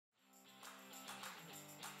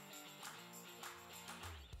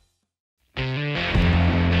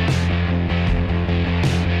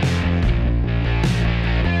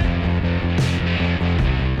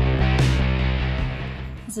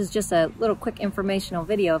is just a little quick informational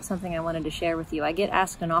video of something I wanted to share with you. I get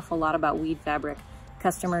asked an awful lot about weed fabric.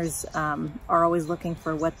 Customers are always looking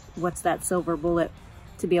for what's that silver bullet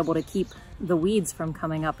to be able to keep the weeds from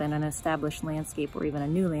coming up in an established landscape or even a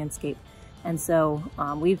new landscape. And so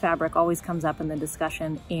weed fabric always comes up in the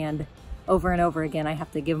discussion, and over again I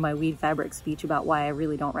have to give my weed fabric speech about why I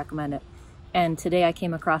really don't recommend it. And today I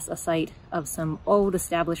came across a site of some old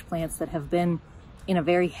established plants that have been in a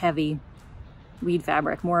very heavy weed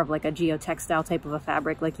fabric, more of like a geo-textile type of a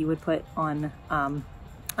fabric like you would put on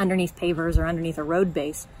underneath pavers or underneath a road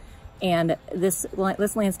base. And this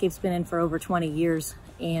landscape's been in for over 20 years,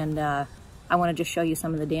 and I want to just show you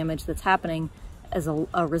some of the damage that's happening as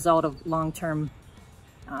a result of long-term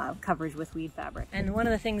coverage with weed fabric. And one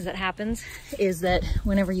of the things that happens is that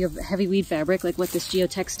whenever you have heavy weed fabric, like what this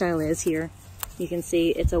geo-textile is here, you can see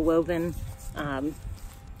it's a woven,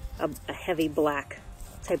 a heavy black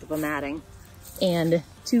type of a matting. And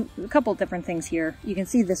a couple different things here. You can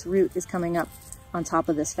see this root is coming up on top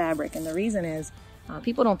of this fabric, and the reason is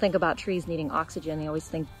people don't think about trees needing oxygen. They always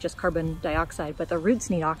think just carbon dioxide, but the roots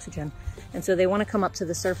need oxygen. And so they want to come up to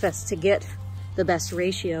the surface to get the best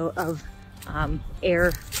ratio of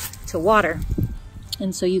air to water.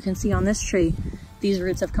 And so you can see on this tree, these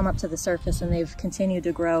roots have come up to the surface and they've continued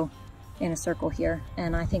to grow in a circle here.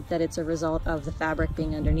 And I think that it's a result of the fabric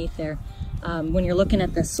being underneath there. When you're looking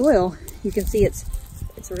at the soil, you can see it's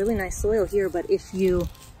a really nice soil here, but if you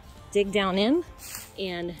dig down in,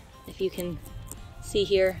 and if you can see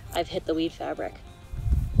here, I've hit the weed fabric.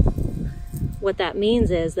 What that means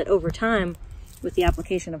is that over time, with the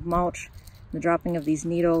application of mulch, the dropping of these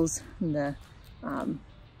needles, and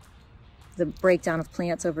the breakdown of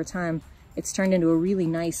plants over time, it's turned into a really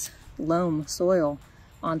nice loam soil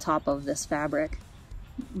on top of this fabric.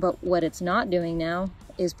 But what it's not doing now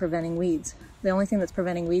is preventing weeds. The only thing that's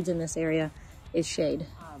preventing weeds in this area is shade.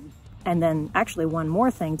 And then actually one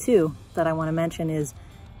more thing too that I want to mention is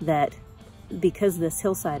that because this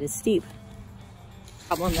hillside is steep, the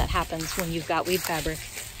problem that happens when you've got weed fabric,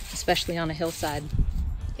 especially on a hillside,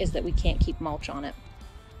 is that we can't keep mulch on it.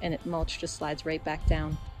 And mulch just slides right back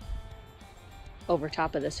down over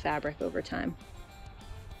top of this fabric over time.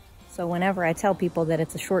 So whenever I tell people that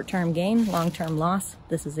it's a short-term gain, long-term loss,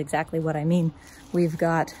 this is exactly what I mean. We've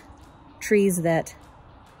got trees that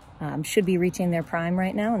should be reaching their prime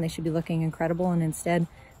right now and they should be looking incredible, and instead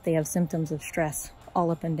they have symptoms of stress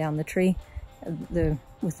all up and down the tree,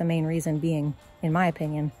 with the main reason being, in my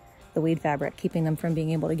opinion, the weed fabric, keeping them from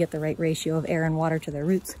being able to get the right ratio of air and water to their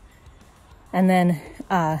roots. And then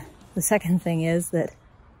the second thing is that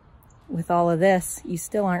with all of this, you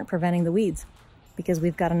still aren't preventing the weeds, because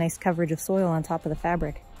we've got a nice coverage of soil on top of the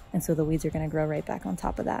fabric, and so the weeds are going to grow right back on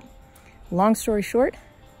top of that. Long story short,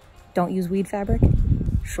 don't use weed fabric.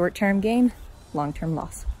 Short-term gain, long-term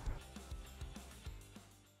loss.